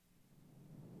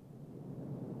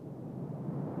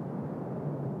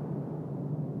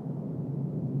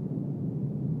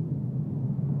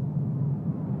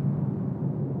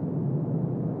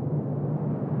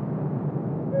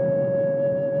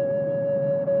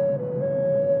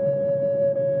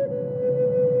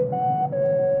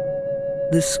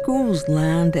The school's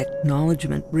land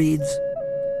acknowledgement reads,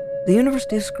 "The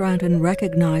University of Scranton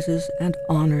recognizes and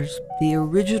honors the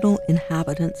original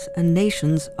inhabitants and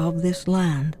nations of this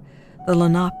land, the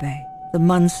Lenape, the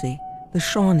Munsee, the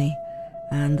Shawnee,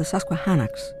 and the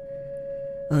Susquehannocks.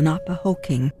 The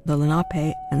Lenape-Hoking, the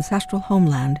Lenape ancestral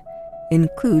homeland,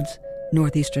 includes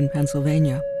northeastern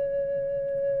Pennsylvania."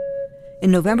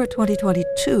 In November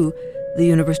 2022, the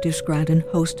University of Scranton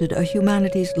hosted a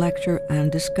humanities lecture and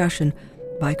discussion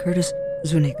by Curtis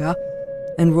Zuniga,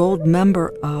 enrolled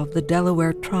member of the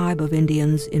Delaware Tribe of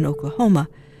Indians in Oklahoma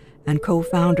and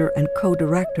co-founder and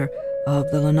co-director of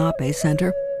the Lenape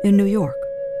Center in New York.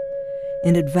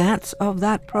 In advance of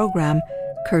that program,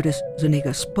 Curtis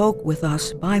Zuniga spoke with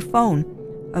us by phone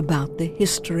about the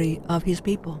history of his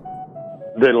people.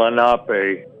 The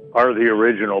Lenape are the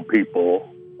original people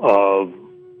of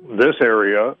this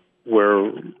area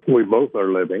where we both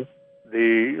are living.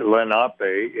 The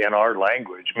Lenape, in our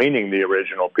language, meaning the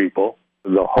original people,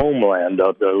 the homeland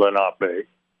of the Lenape,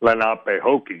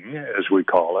 Lenape-Hoking, as we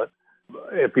call it.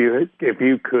 If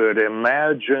you could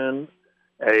imagine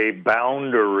a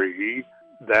boundary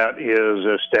that is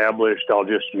established, I'll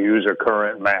just use a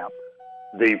current map,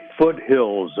 the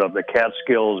foothills of the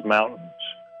Catskills Mountains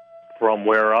from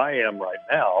where I am right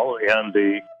now in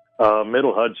the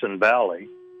Middle Hudson Valley,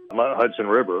 Hudson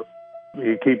River.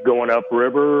 You keep going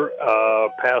upriver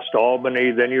past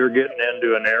Albany, then you're getting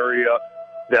into an area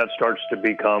that starts to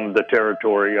become the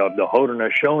territory of the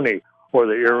Haudenosaunee or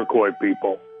the Iroquois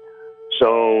people.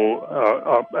 So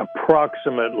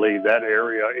approximately that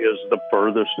area is the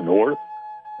furthest north.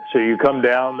 So you come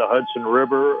down the Hudson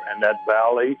River and that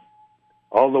valley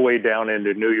all the way down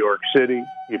into New York City.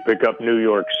 You pick up New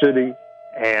York City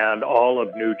and all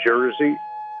of New Jersey,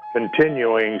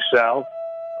 continuing south,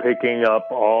 picking up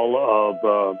all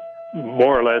of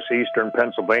more or less eastern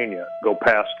Pennsylvania, go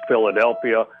past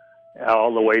Philadelphia,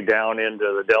 all the way down into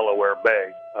the Delaware Bay,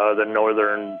 the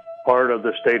northern part of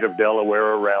the state of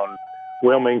Delaware around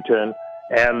Wilmington,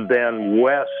 and then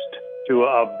west to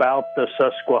about the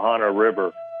Susquehanna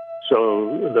River.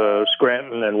 So the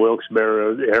Scranton and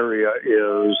Wilkes-Barre area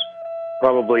is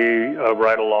probably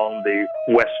right along the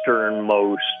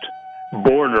westernmost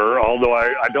border, although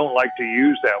I don't like to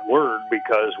use that word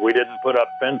because we didn't put up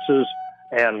fences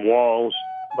and walls,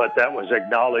 but that was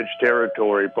acknowledged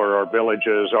territory for our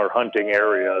villages, our hunting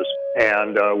areas,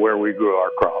 and where we grew our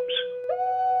crops.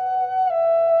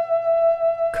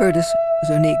 Curtis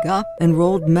Zuniga,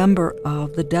 enrolled member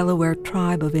of the Delaware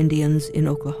Tribe of Indians in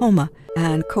Oklahoma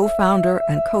and co-founder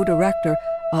and co-director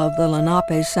of the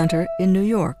Lenape Center in New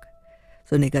York.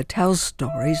 Zuniga tells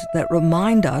stories that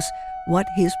remind us what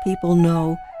his people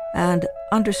know and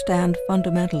understand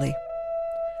fundamentally.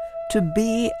 To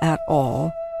be at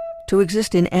all, to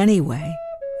exist in any way,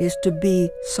 is to be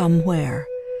somewhere,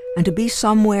 and to be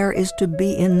somewhere is to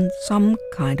be in some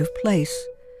kind of place.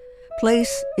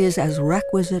 Place is as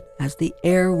requisite as the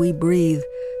air we breathe,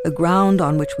 the ground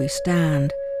on which we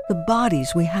stand, the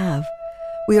bodies we have.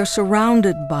 We are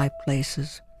surrounded by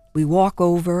places. We walk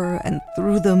over and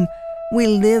through them. We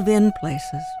live in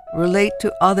places, relate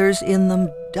to others in them,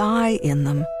 die in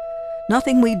them.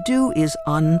 Nothing we do is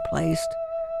unplaced.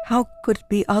 How could it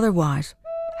be otherwise?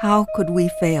 How could we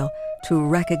fail to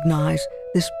recognize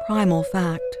this primal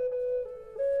fact?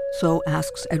 So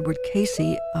asks Edward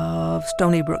Casey of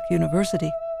Stony Brook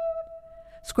University.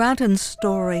 Scranton's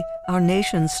story, our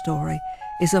nation's story,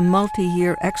 is a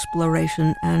multi-year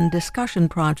exploration and discussion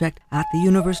project at the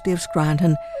University of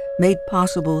Scranton, made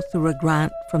possible through a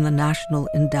grant from the National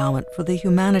Endowment for the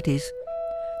Humanities.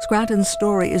 Scranton's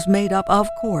story is made up, of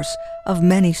course, of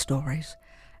many stories,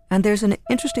 and there's an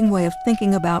interesting way of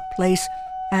thinking about place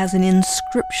as an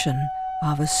inscription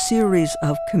of a series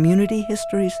of community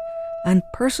histories and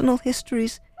personal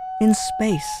histories in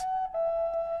space.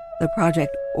 The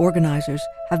project organizers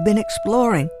have been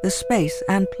exploring the space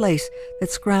and place that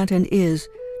Scranton is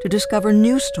to discover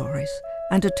new stories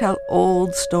and to tell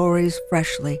old stories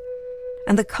freshly.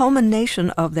 And the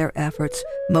culmination of their efforts,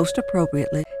 most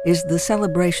appropriately, is the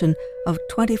celebration of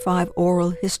 25 oral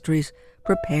histories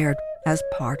prepared as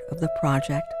part of the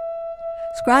project.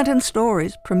 Scranton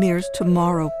Stories premieres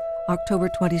tomorrow, October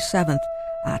 27th,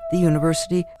 at the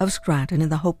University of Scranton in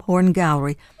the Hope Horn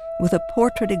Gallery, with a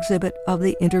portrait exhibit of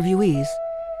the interviewees.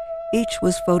 Each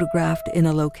was photographed in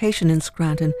a location in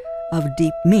Scranton of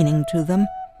deep meaning to them.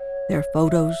 Their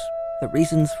photos, the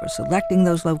reasons for selecting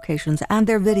those locations, and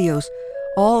their videos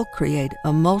all create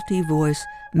a multi-voice,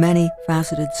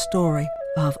 many-faceted story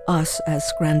of us as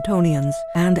Scrantonians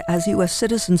and as U.S.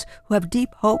 citizens who have deep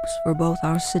hopes for both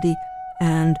our city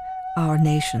and our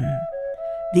nation.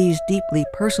 These deeply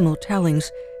personal tellings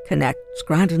connect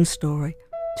Scranton's story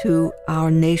to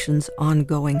our nation's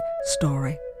ongoing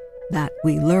story that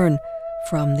we learn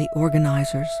from the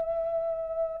organizers.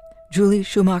 Julie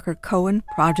Schumacher Cohen,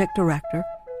 Project Director,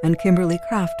 and Kimberly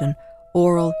Crafton,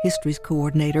 Oral Histories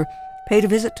Coordinator, paid a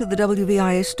visit to the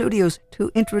WVIA studios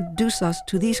to introduce us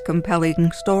to these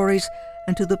compelling stories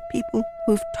and to the people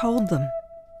who've told them.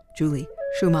 Julie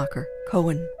Schumacher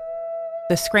Cohen.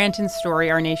 The Scranton Story,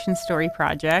 Our Nation's Story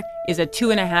project is a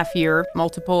 2.5-year,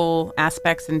 multiple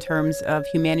aspects in terms of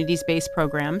humanities-based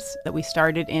programs that we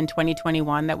started in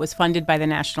 2021 that was funded by the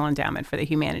National Endowment for the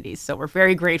Humanities. So we're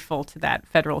very grateful to that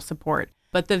federal support.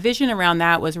 But the vision around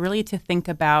that was really to think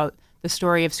about the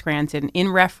story of Scranton in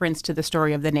reference to the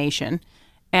story of the nation.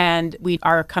 And we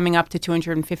are coming up to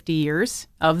 250 years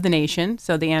of the nation,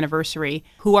 so the anniversary.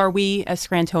 Who are we as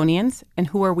Scrantonians, and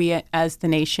who are we as the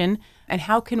nation? And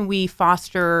how can we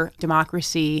foster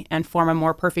democracy and form a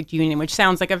more perfect union, which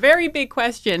sounds like a very big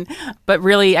question, but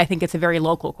really I think it's a very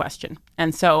local question.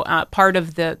 And so part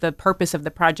of the purpose of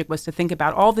the project was to think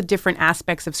about all the different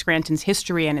aspects of Scranton's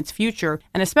history and its future,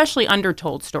 and especially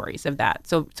undertold stories of that.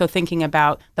 So thinking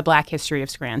about the Black history of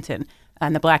Scranton,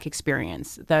 and the Black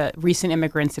experience, the recent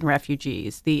immigrants and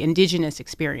refugees, the indigenous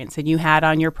experience. And you had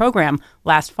on your program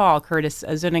last fall, Curtis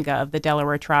Zuniga of the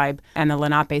Delaware Tribe and the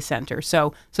Lenape Center.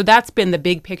 So that's been the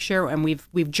big picture, and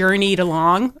we've journeyed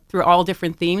along through all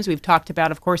different themes. We've talked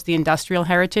about, of course, the industrial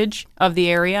heritage of the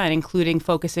area, and including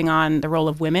focusing on the role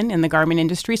of women in the garment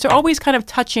industry. So always kind of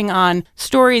touching on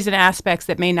stories and aspects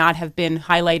that may not have been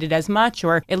highlighted as much,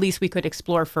 or at least we could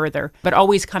explore further, but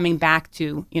always coming back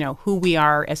to, who we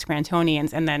are as Scrantonians,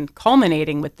 and then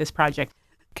culminating with this project.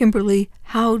 Kimberly,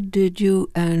 how did you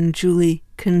and Julie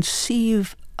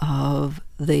conceive of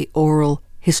the oral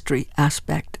history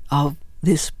aspect of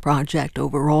this project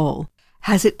overall?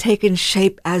 Has it taken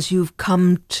shape as you've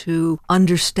come to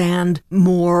understand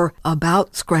more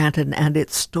about Scranton and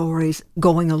its stories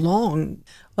going along?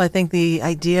 Well, I think the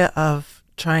idea of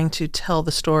trying to tell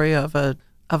the story of a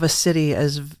city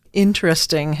as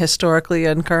interesting historically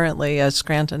and currently as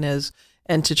Scranton is,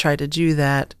 and to try to do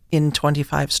that in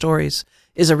 25 stories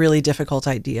is a really difficult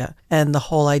idea. And the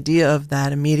whole idea of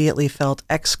that immediately felt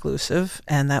exclusive,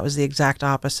 and that was the exact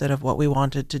opposite of what we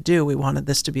wanted to do. We wanted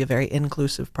this to be a very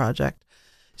inclusive project.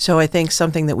 So I think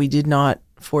something that we did not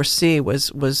foresee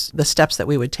was the steps that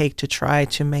we would take to try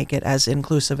to make it as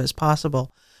inclusive as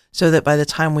possible, so that by the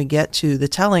time we get to the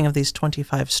telling of these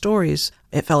 25 stories,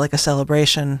 it felt like a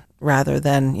celebration rather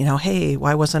than, hey,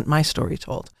 why wasn't my story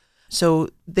told? So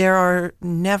there are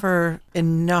never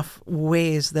enough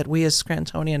ways that we as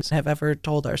Scrantonians have ever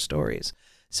told our stories.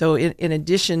 So in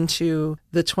addition to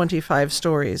the 25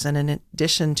 stories, and in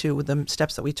addition to the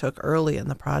steps that we took early in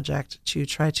the project to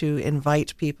try to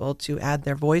invite people to add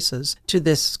their voices to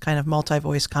this kind of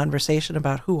multi-voice conversation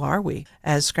about who are we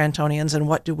as Scrantonians and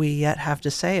what do we yet have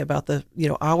to say about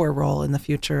our role in the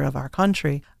future of our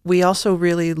country, we also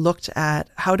really looked at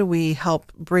how do we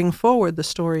help bring forward the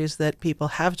stories that people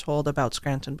have told about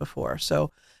Scranton before.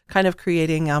 So kind of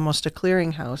creating almost a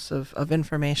clearinghouse of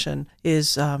information is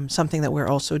something that we're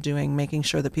also doing, making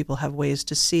sure that people have ways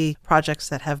to see projects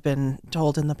that have been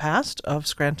told in the past of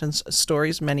Scranton's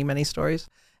stories, many, many stories,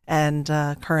 and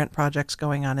current projects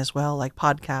going on as well, like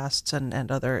podcasts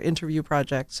and other interview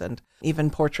projects and even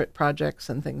portrait projects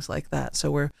and things like that.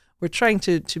 So we're trying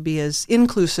to be as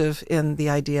inclusive in the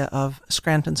idea of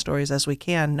Scranton stories as we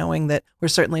can, knowing that we're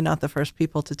certainly not the first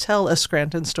people to tell a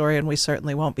Scranton story, and we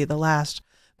certainly won't be the last.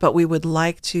 But we would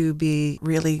like to be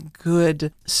really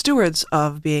good stewards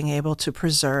of being able to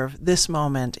preserve this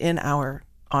moment in our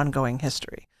ongoing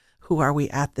history. Who are we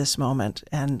at this moment?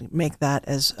 And make that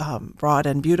as broad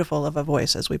and beautiful of a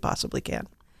voice as we possibly can.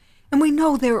 And we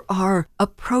know there are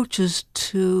approaches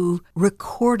to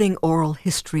recording oral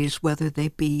histories, whether they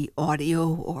be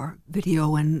audio or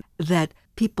video, and that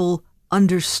people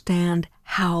understand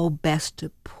how best to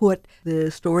put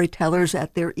the storytellers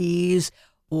at their ease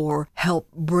or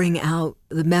help bring out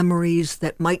the memories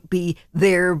that might be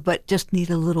there but just need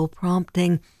a little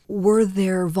prompting. Were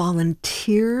there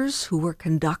volunteers who were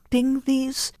conducting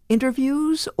these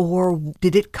interviews, or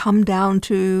did it come down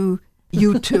to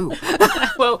you two?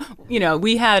 Well,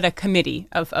 we had a committee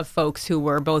of folks who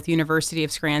were both University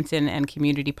of Scranton and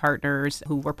community partners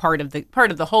who were part of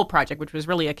the whole project, which was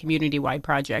really a community-wide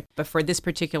project. But for this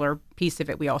particular piece of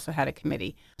it, we also had a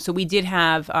committee. So we did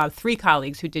have 3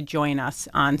 colleagues who did join us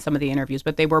on some of the interviews,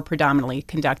 but they were predominantly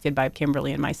conducted by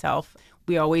Kimberly and myself.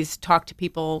 We always talked to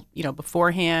people,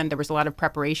 beforehand. There was a lot of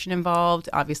preparation involved,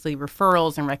 obviously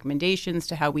referrals and recommendations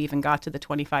to how we even got to the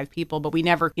 25 people, but we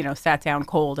never, sat down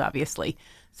cold, obviously.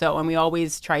 So, and we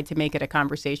always tried to make it a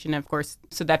conversation, of course,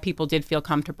 so that people did feel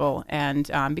comfortable. And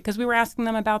because we were asking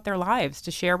them about their lives,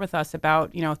 to share with us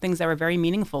about, things that were very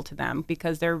meaningful to them,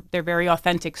 because they're very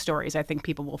authentic stories, I think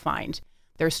people will find.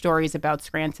 There's stories about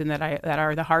Scranton that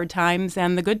are the hard times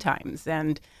and the good times,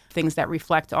 and things that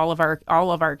reflect all of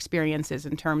our experiences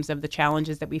in terms of the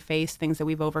challenges that we face, things that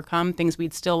we've overcome, things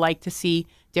we'd still like to see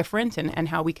different, and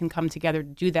how we can come together to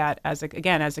do that as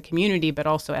a community, but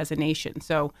also as a nation.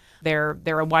 So they're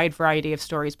a wide variety of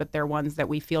stories, but they're ones that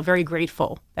we feel very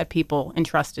grateful that people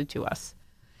entrusted to us.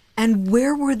 And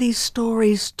where were these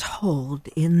stories told?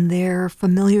 In their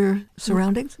familiar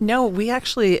surroundings? No, we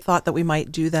actually thought that we might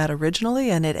do that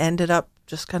originally, and it ended up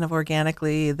just kind of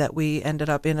organically that we ended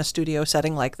up in a studio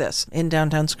setting like this in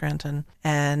downtown Scranton.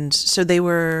 And so they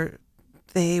were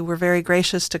very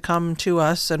gracious to come to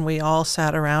us, and we all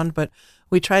sat around, but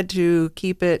we tried to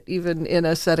keep it, even in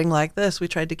a setting like this, we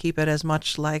tried to keep it as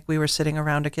much like we were sitting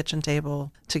around a kitchen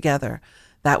table together.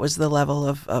 That was the level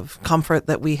of comfort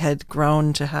that we had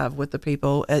grown to have with the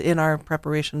people in our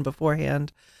preparation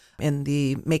beforehand, in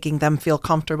the making them feel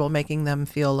comfortable, making them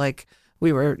feel like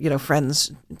we were,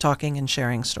 friends talking and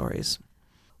sharing stories.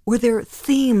 Were there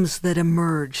themes that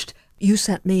emerged? You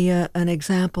sent me an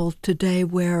example today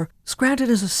where Scranton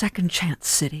is a second chance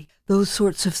city, those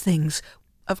sorts of things.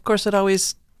 Of course,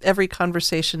 every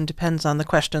conversation depends on the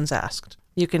questions asked.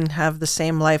 You can have the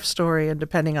same life story, and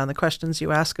depending on the questions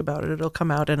you ask about it, it'll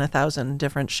come out in 1,000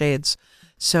 different shades.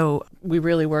 So we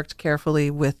really worked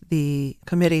carefully with the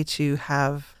committee to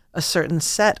have a certain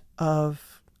set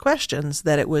of questions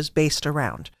that it was based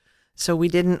around. So we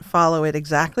didn't follow it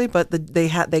exactly, but they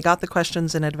got the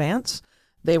questions in advance.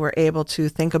 They were able to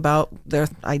think about their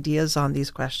ideas on these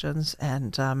questions,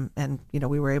 and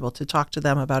we were able to talk to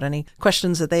them about any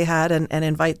questions that they had, and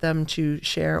invite them to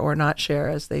share or not share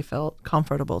as they felt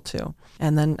comfortable to.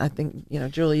 And then I think,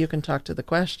 Julie, you can talk to the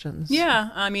questions. Yeah,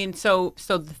 so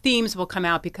the themes will come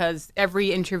out because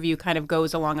every interview kind of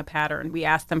goes along a pattern. We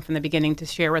asked them from the beginning to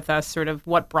share with us sort of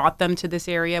what brought them to this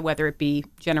area, whether it be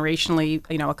generationally,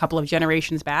 a couple of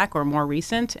generations back or more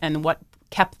recent, and what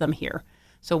kept them here.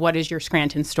 So what is your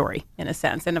Scranton story, in a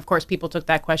sense? And, of course, people took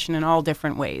that question in all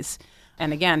different ways.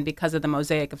 And, again, because of the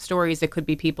mosaic of stories, it could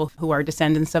be people who are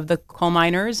descendants of the coal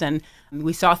miners, and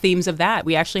we saw themes of that.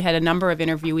 We actually had a number of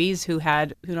interviewees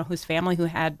whose family who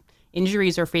had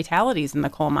injuries or fatalities in the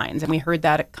coal mines, and we heard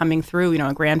that coming through,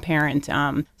 a grandparent.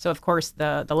 So, of course,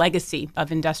 the legacy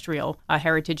of industrial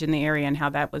heritage in the area and how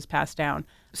that was passed down.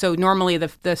 So normally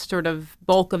the sort of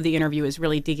bulk of the interview is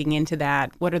really digging into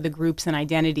that. What are the groups and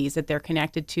identities that they're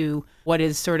connected to? What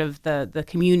is sort of the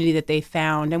community that they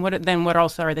found? And what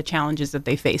also are the challenges that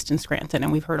they faced in Scranton?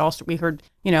 And we heard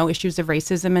issues of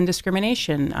racism and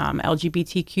discrimination.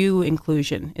 LGBTQ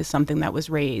inclusion is something that was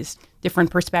raised.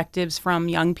 Different perspectives from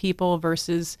young people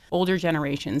versus older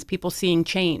generations. People seeing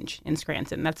change in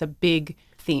Scranton. That's a big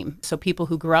theme. So people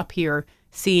who grew up here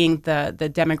seeing the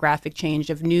demographic change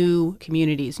of new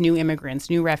communities, new immigrants,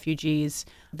 new refugees,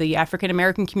 the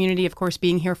African-American community, of course,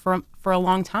 being here for a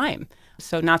long time.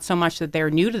 So not so much that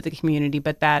they're new to the community,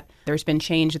 but that there's been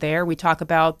change there. We talk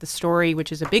about the story,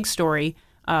 which is a big story,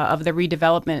 of the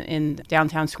redevelopment in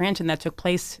downtown Scranton that took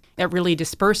place that really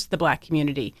dispersed the Black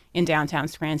community in downtown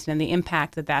Scranton and the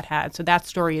impact that had. So that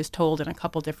story is told in a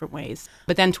couple different ways.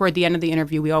 But then toward the end of the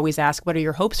interview, we always ask, what are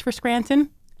your hopes for Scranton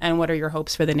and what are your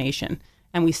hopes for the nation?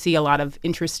 And we see a lot of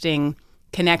interesting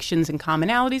connections and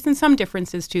commonalities and some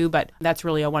differences too, but that's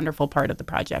really a wonderful part of the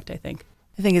project, I think.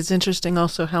 I think it's interesting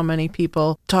also how many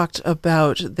people talked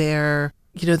about their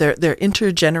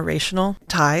intergenerational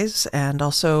ties, and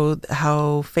also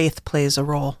how faith plays a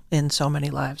role in so many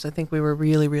lives. I think we were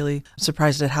really, really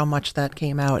surprised at how much that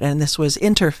came out. And this was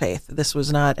interfaith. This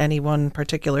was not any one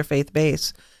particular faith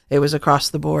base. It was across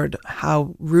the board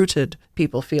how rooted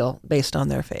people feel based on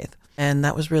their faith. And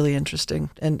that was really interesting.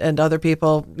 And other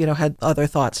people, had other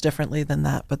thoughts differently than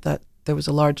that, but that there was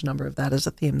a large number of that as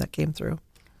a theme that came through.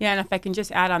 Yeah, and if I can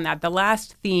just add on that, the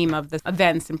last theme of the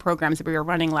events and programs that we were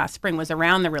running last spring was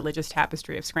around the religious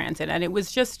tapestry of Scranton. And it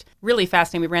was just really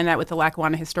fascinating. We ran that with the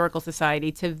Lackawanna Historical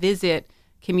Society to visit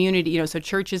community, so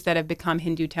churches that have become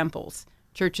Hindu temples,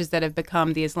 churches that have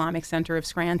become the Islamic center of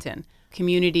Scranton,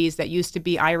 communities that used to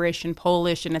be Irish and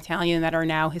Polish and Italian that are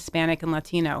now Hispanic and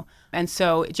Latino. And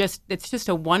so it's just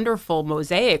a wonderful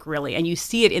mosaic, really. And you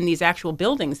see it in these actual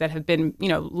buildings that have been,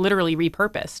 literally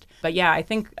repurposed. But yeah, I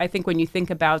think when you think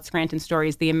about Scranton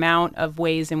stories, the amount of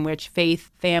ways in which faith,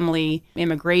 family,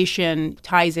 immigration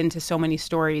ties into so many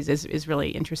stories is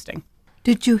really interesting.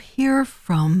 Did you hear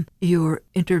from your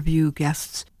interview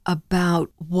guests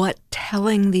about what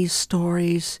telling these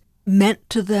stories meant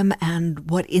to them and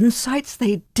what insights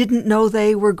they didn't know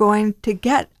they were going to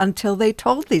get until they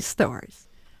told these stories.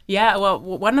 Yeah, well,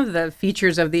 one of the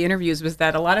features of the interviews was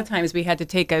that a lot of times we had to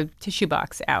take a tissue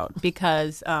box out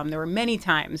because there were many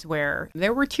times where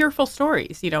there were tearful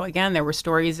stories. Again, there were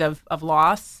stories of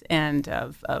loss and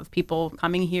of people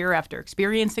coming here after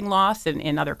experiencing loss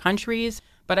in other countries.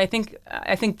 But I think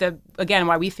again,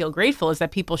 why we feel grateful is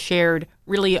that people shared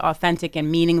really authentic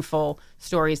and meaningful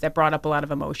stories that brought up a lot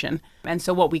of emotion. And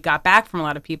so what we got back from a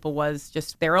lot of people was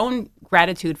just their own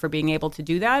gratitude for being able to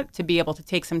do that, to be able to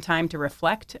take some time to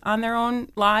reflect on their own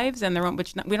lives and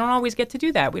which we don't always get to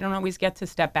do that. We don't always get to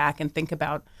step back and think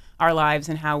about our lives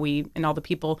and how and all the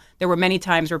people. There were many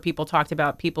times where people talked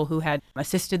about people who had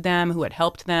assisted them, who had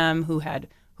helped them, who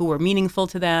were meaningful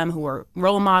to them, who were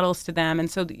role models to them.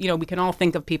 And so, we can all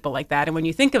think of people like that. And when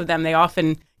you think of them, they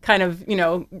often kind of,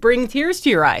 bring tears to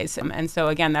your eyes. And so,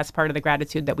 again, that's part of the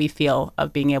gratitude that we feel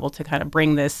of being able to kind of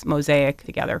bring this mosaic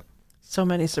together. So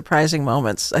many surprising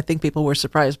moments. I think people were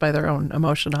surprised by their own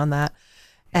emotion on that.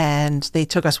 And they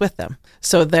took us with them.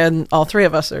 So then all three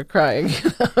of us are crying,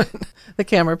 the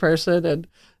camera person and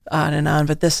on and on.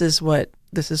 But this is what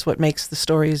makes the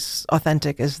stories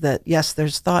authentic, is that, yes,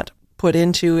 there's thought put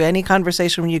into any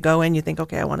conversation. When you go in, you think,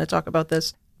 okay, I want to talk about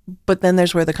this. But then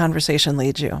there's where the conversation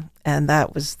leads you. And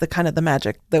that was the kind of the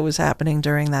magic that was happening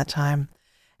during that time.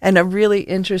 And a really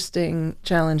interesting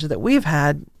challenge that we've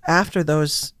had after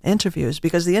those interviews,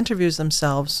 because the interviews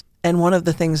themselves, and one of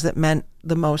the things that meant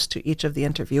the most to each of the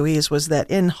interviewees was that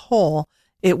in whole,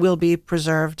 it will be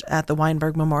preserved at the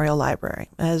Weinberg Memorial Library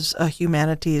as a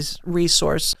humanities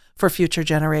resource for future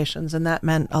generations. And that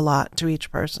meant a lot to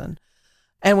each person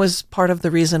and was part of the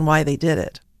reason why they did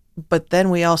it. But then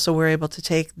we also were able to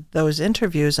take those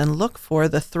interviews and look for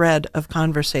the thread of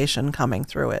conversation coming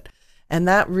through it. And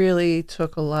that really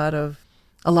took a lot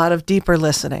of deeper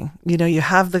listening. You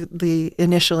have the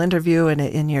initial interview and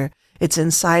it's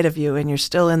inside of you and you're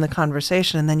still in the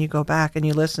conversation, and then you go back and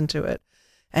you listen to it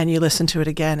and you listen to it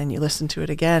again and you listen to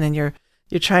it again, and you're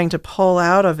trying to pull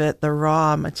out of it the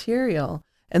raw material.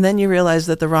 And then you realize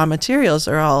that the raw materials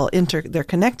are all they're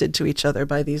connected to each other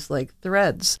by these like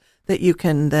threads that you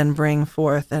can then bring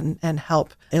forth and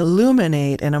help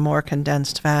illuminate in a more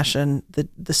condensed fashion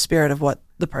the spirit of what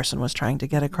the person was trying to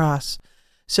get across.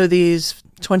 So these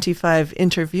 25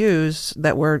 interviews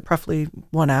that were roughly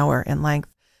 1 hour in length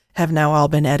have now all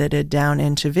been edited down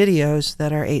into videos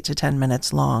that are 8 to 10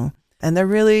 minutes long. And they're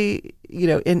really,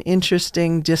 an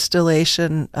interesting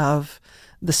distillation of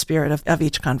the spirit of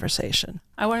each conversation.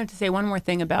 I wanted to say one more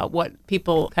thing about what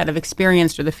people kind of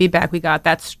experienced or the feedback we got.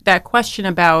 That's that question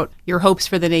about your hopes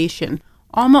for the nation.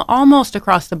 Almost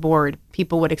across the board,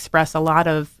 people would express a lot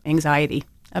of anxiety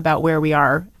about where we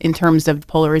are in terms of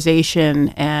polarization.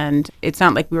 And it's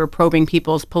not like we were probing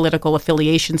people's political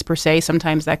affiliations per se.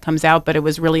 Sometimes that comes out, but it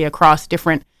was really across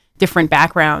different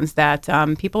backgrounds that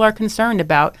people are concerned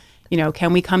about.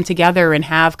 Can we come together and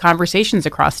have conversations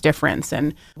across difference?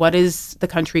 And what is the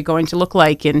country going to look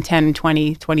like in 10,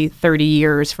 20, 30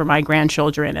 years for my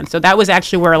grandchildren? And so that was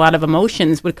actually where a lot of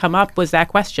emotions would come up, was that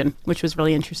question, which was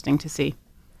really interesting to see.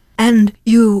 And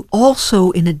you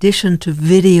also, in addition to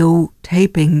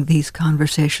videotaping these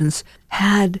conversations,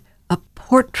 had a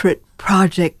portrait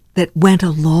project that went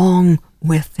along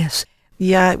with this.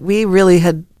 Yeah, we really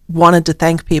had wanted to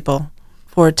thank people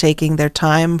for taking their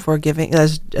time, for giving,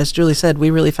 as Julie said, we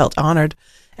really felt honored,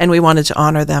 and we wanted to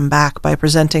honor them back by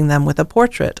presenting them with a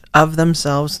portrait of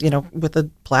themselves, with a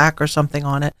plaque or something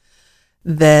on it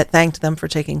that thanked them for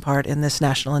taking part in this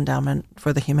National Endowment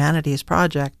for the Humanities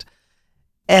project.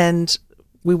 And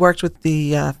we worked with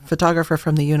the photographer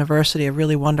from the university, a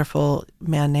really wonderful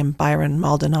man named Byron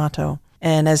Maldonado.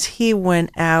 And as he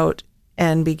went out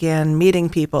and began meeting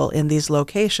people in these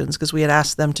locations, because we had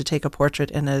asked them to take a portrait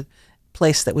in a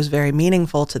place that was very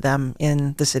meaningful to them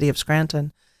in the city of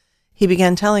Scranton, he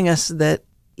began telling us that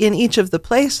in each of the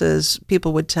places,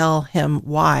 people would tell him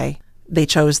why they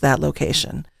chose that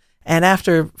location. And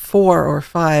after 4 or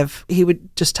 5, he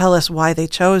would just tell us why they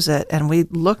chose it. And we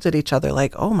looked at each other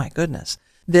like, oh my goodness,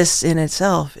 this in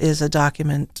itself is a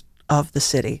document of the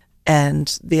city.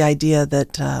 And the idea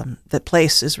that that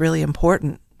place is really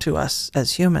important to us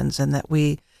as humans, and that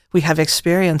we have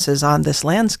experiences on this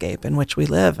landscape in which we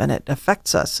live, and it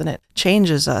affects us, and it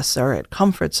changes us, or it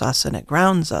comforts us, and it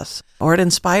grounds us, or it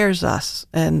inspires us.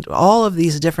 And all of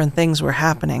these different things were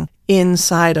happening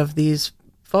inside of these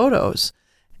photos.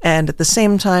 And at the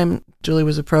same time, Julie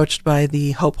was approached by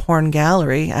the Hope Horn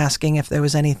Gallery asking if there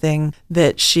was anything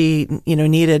that she,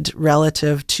 needed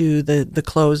relative to the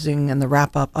closing and the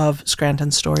wrap-up of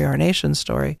Scranton's Story, Our Nation's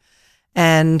Story.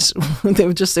 And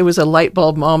it was a light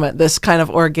bulb moment, this kind of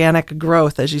organic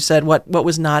growth, as you said, what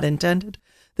was not intended.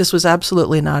 This was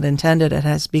absolutely not intended. It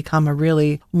has become a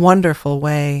really wonderful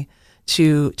way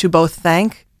to both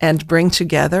thank and bring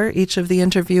together each of the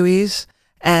interviewees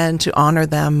and to honor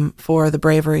them for the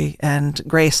bravery and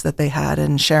grace that they had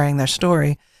in sharing their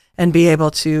story, and be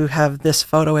able to have this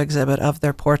photo exhibit of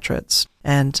their portraits.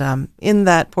 And in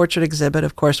that portrait exhibit,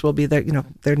 of course, will be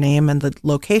their name and the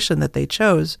location that they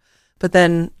chose, but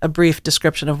then a brief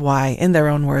description of why, in their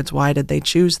own words, why did they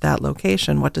choose that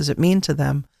location? What does it mean to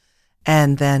them?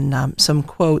 And then some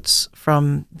quotes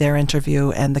from their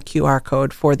interview and the QR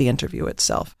code for the interview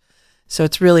itself. So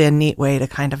it's really a neat way to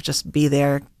kind of just be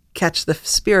there, catch the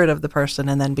spirit of the person,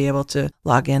 and then be able to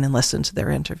log in and listen to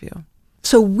their interview.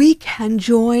 So we can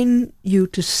join you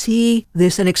to see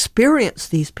this and experience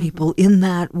these people in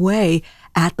that way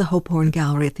at the Hope Horn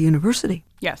Gallery at the university.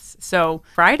 Yes. So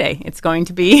Friday, it's going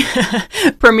to be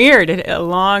premiered. A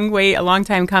long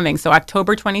time coming. So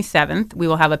October 27th, we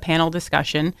will have a panel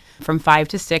discussion from 5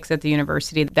 to 6 at the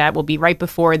university. That will be right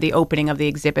before the opening of the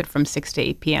exhibit from 6 to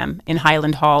 8 p.m. in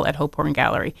Highland Hall at Hope Horn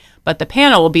Gallery. But the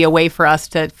panel will be a way for us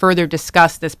to further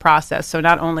discuss this process. So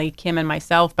not only Kim and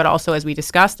myself, but also, as we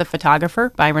discussed, the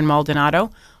photographer, Byron Maldonado,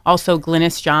 also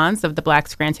Glynis Johns of the Black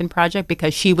Scranton Project,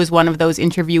 because she was one of those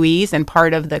interviewees and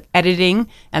part of the editing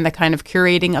and the kind of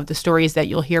curating of the stories that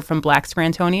you'll hear from Black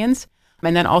Scrantonians.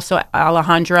 And then also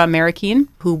Alejandra Mariquin,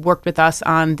 who worked with us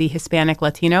on the Hispanic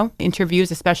Latino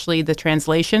interviews, especially the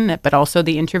translation, but also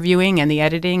the interviewing and the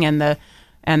editing and the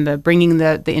bringing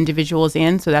the individuals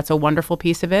in. So that's a wonderful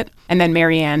piece of it. And then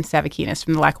Marianne Savakinis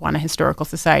from the Lackawanna Historical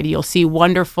Society. You'll see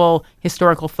wonderful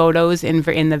historical photos in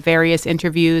the various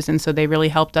interviews, and so they really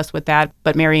helped us with that.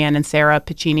 But Marianne and Sarah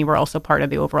Piccini were also part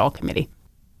of the overall committee.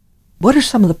 What are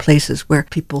some of the places where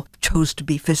people chose to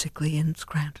be physically in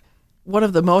Scranton? One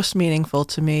of the most meaningful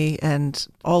to me, and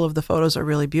all of the photos are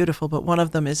really beautiful, but one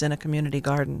of them is in a community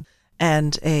garden.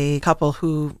 And a couple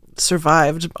who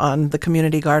survived on the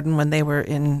community garden when they were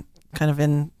in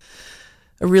a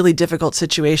really difficult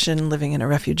situation, living in a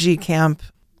refugee camp.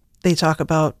 They talk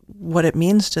about what it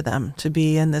means to them to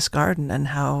be in this garden, and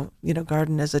how,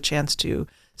 garden is a chance to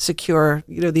secure,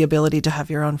 the ability to have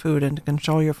your own food and to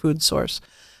control your food source.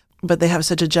 But they have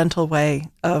such a gentle way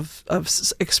of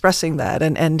expressing that,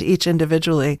 and each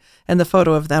individually, and the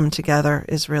photo of them together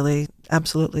is really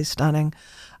absolutely stunning.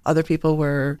 Other people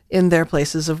were in their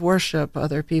places of worship.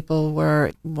 Other people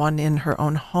were one in her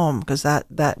own home, because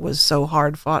that was so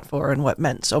hard fought for and what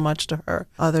meant so much to her.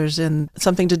 Others in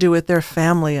something to do with their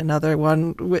family. Another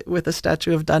one with a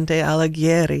statue of Dante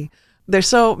Alighieri. There's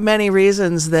so many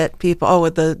reasons that people,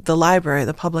 with the library,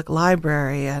 the public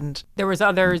library. And there was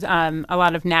others, a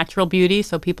lot of natural beauty.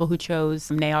 So people who chose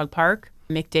Naog Park,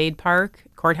 McDade Park,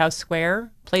 Courthouse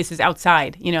Square, places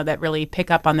outside, that really pick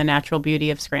up on the natural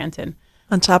beauty of Scranton.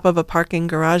 On top of a parking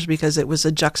garage, because it was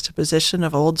a juxtaposition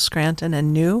of old Scranton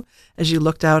and new as you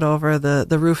looked out over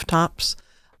the rooftops.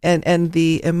 And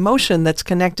the emotion that's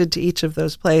connected to each of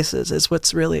those places is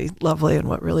what's really lovely and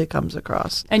what really comes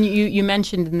across. And you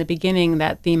mentioned in the beginning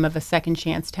that theme of a second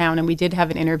chance town, and we did have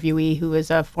an interviewee who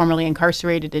is a formerly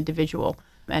incarcerated individual.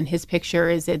 And his picture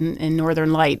is in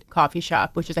Northern Light Coffee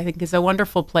Shop, which I think is a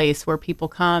wonderful place where people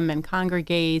come and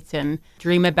congregate and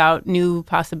dream about new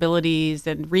possibilities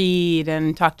and read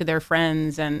and talk to their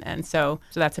friends. And so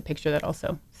that's a picture that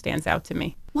also stands out to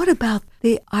me. What about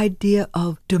the idea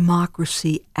of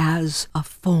democracy as a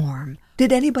form?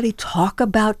 Did anybody talk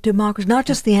about democracy, not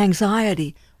just the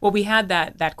anxiety? Well, we had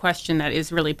that question that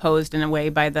is really posed in a way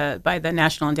by the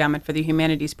National Endowment for the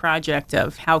Humanities Project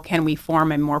of how can we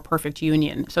form a more perfect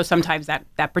union. So sometimes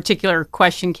that particular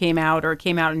question came out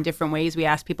in different ways. We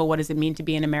asked people, what does it mean to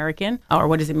be an American? Or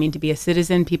what does it mean to be a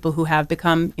citizen? People who have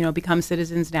become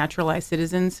citizens, naturalized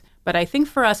citizens. But I think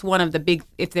for us, one of the big,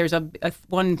 if there's a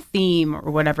one theme or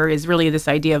whatever, is really this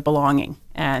idea of belonging.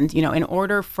 And, in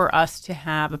order for us to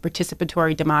have a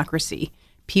participatory democracy,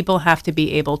 people have to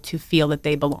be able to feel that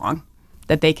they belong,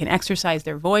 that they can exercise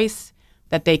their voice,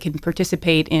 that they can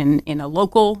participate in a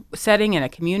local setting, in a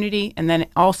community, and then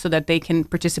also that they can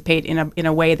participate in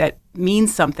a way that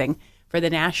means something for the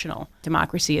national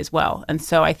democracy as well. And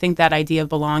so I think that idea of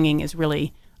belonging is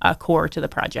really core to the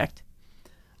project.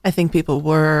 I think people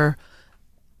were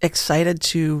excited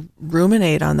to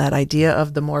ruminate on that idea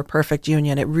of the more perfect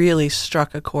union. It really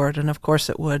struck a chord, and of course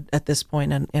it would at this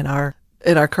point in our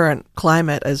current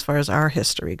climate as far as our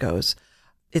history goes.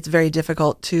 It's very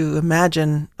difficult to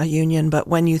imagine a union, but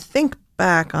when you think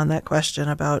back on that question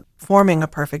about forming a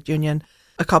perfect union,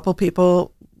 a couple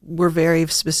people were very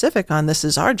specific on this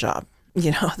is our job.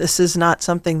 This is not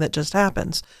something that just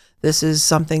happens. This is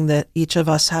something that each of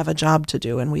us have a job to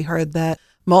do. And we heard that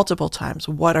multiple times.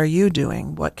 What are you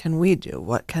doing? What can we do?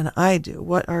 What can I do?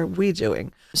 What are we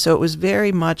doing? So it was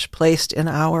very much placed in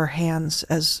our hands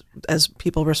as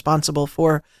people responsible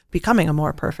for becoming a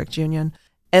more perfect union.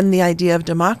 And the idea of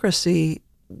democracy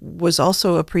was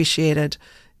also appreciated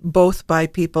both by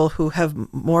people who have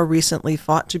more recently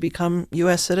fought to become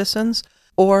U.S. citizens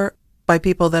or by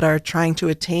people that are trying to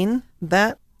attain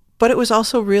that. But it was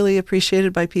also really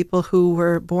appreciated by people who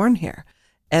were born here.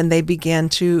 And they began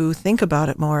to think about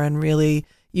it more, and really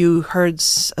you heard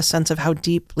a sense of how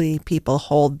deeply people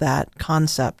hold that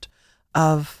concept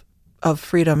of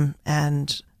freedom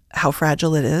and how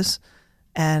fragile it is,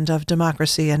 and of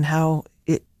democracy and how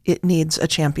it needs a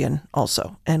champion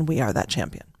also, and we are that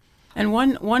champion. And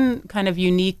one kind of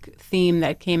unique theme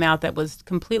that came out that was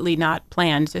completely not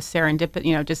planned, just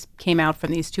serendipity, just came out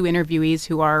from these two interviewees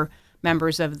who are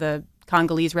members of the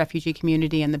Congolese refugee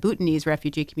community and the Bhutanese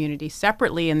refugee community.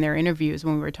 Separately in their interviews,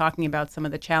 when we were talking about some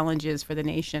of the challenges for the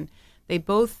nation, they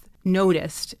both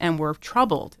noticed and were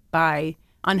troubled by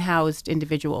unhoused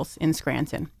individuals in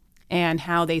Scranton and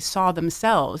how they saw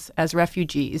themselves as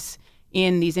refugees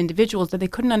in these individuals, that they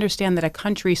couldn't understand that a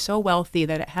country so wealthy,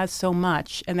 that it has so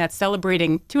much, and that's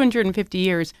celebrating 250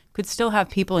 years, could still have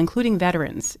people, including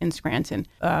veterans in Scranton,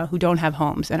 who don't have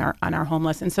homes and are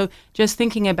homeless. And so just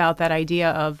thinking about that idea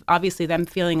of obviously them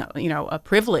feeling, a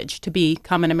privilege to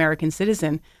become an American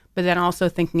citizen, but then also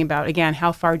thinking about, again,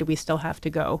 how far do we still have to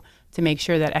go to make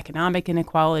sure that economic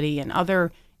inequality and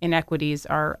other inequities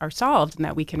are solved, and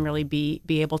that we can really be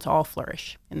able to all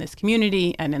flourish in this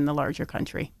community and in the larger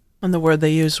country. And the word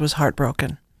they used was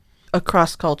heartbroken.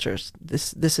 Across cultures,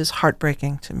 this is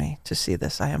heartbreaking to me to see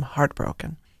this. I am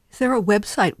heartbroken. Is there a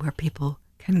website where people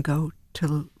can go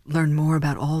to learn more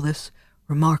about all this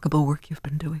remarkable work you've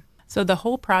been doing? So the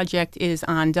whole project is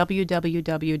on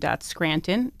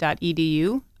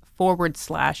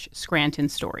www.scranton.edu/Scranton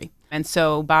Story. And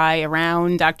so by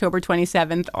around October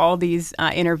 27th, all these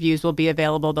interviews will be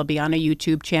available. They'll be on a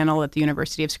YouTube channel that the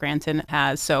University of Scranton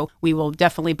has. So we will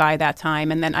definitely buy that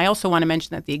time. And then I also want to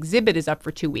mention that the exhibit is up for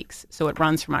 2 weeks. So it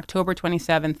runs from October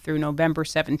 27th through November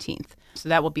 17th. So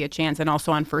that will be a chance. And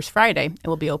also on First Friday, it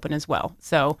will be open as well.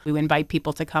 So we invite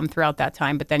people to come throughout that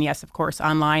time. But then, yes, of course,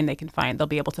 online they'll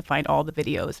be able to find all the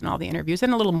videos and all the interviews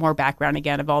and a little more background,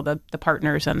 again, of all the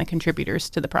partners and the contributors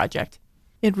to the project.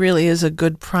 It really is a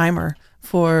good primer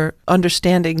for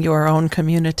understanding your own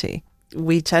community.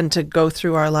 We tend to go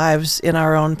through our lives in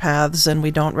our own paths, and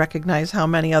we don't recognize how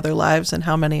many other lives and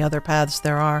how many other paths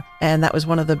there are. And that was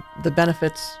one of the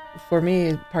benefits for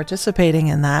me participating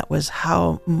in that, was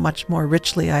how much more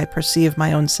richly I perceive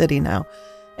my own city now,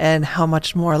 and how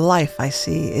much more life I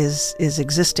see is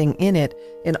existing in it,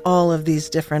 in all of these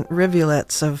different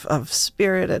rivulets of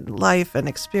spirit and life and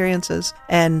experiences.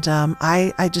 And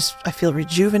I feel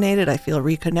rejuvenated. I feel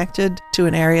reconnected to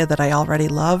an area that I already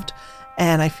loved.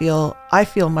 And I feel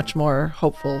much more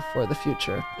hopeful for the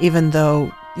future, even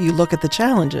though you look at the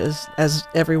challenges, as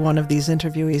every one of these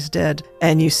interviewees did,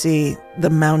 and you see the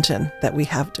mountain that we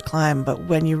have to climb. But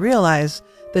when you realize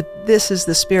that this is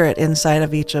the spirit inside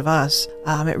of each of us,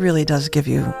 it really does give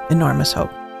you enormous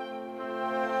hope.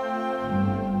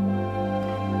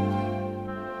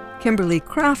 Kimberly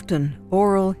Crafton,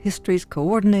 Oral Histories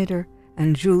Coordinator,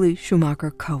 and Julie Schumacher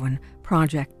Cohen,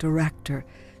 Project Director,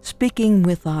 speaking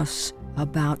with us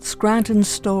about Scranton's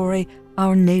Story,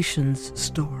 Our Nation's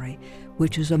Story,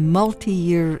 which is a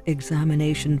multi-year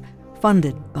examination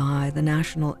funded by the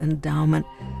National Endowment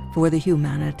for the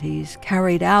Humanities,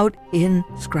 carried out in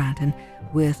Scranton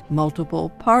with multiple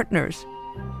partners.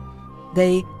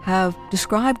 They have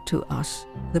described to us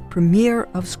the premiere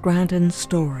of Scranton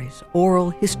Stories, oral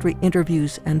history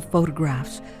interviews and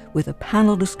photographs, with a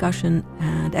panel discussion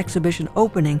and exhibition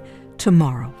opening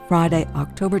tomorrow, Friday,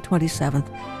 October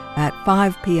 27th at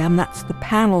 5 p.m. That's the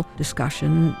panel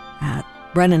discussion at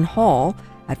Brennan Hall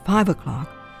at 5 o'clock.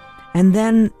 And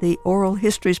then the oral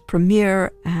histories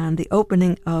premiere and the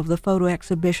opening of the photo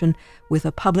exhibition with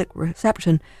a public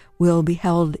reception will be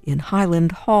held in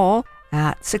Highland Hall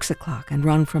at 6 o'clock and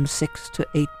run from 6 to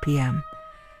 8 p.m.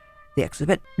 The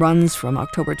exhibit runs from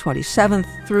October 27th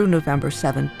through November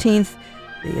 17th.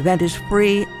 The event is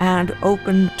free and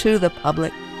open to the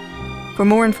public. For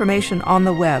more information on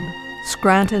the web,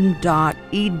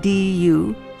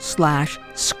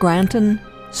 scranton.edu/Scranton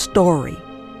Story.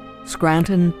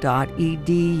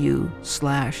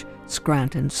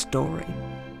 Scranton.edu/Scranton Story.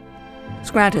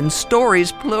 Scranton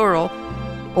Stories, plural.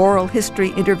 Oral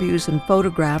history interviews and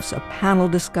photographs, a panel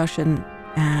discussion,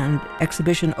 and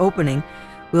exhibition opening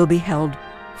will be held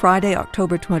Friday,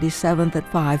 October 27th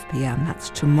at 5 p.m. That's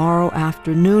tomorrow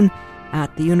afternoon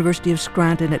at the University of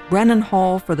Scranton at Brennan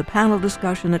Hall for the panel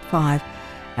discussion at 5,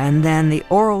 and then the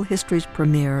oral histories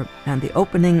premiere and the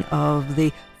opening of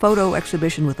the photo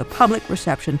exhibition with a public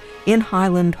reception in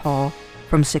Highland Hall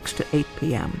from 6 to 8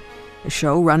 p.m. The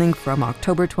show running from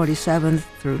October 27th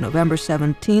through November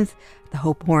 17th at the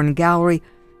Hope Horn Gallery.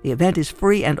 The event is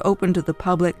free and open to the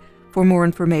public. For more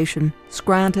information,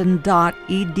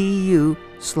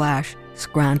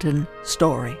 scranton.edu/Scranton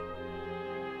Story.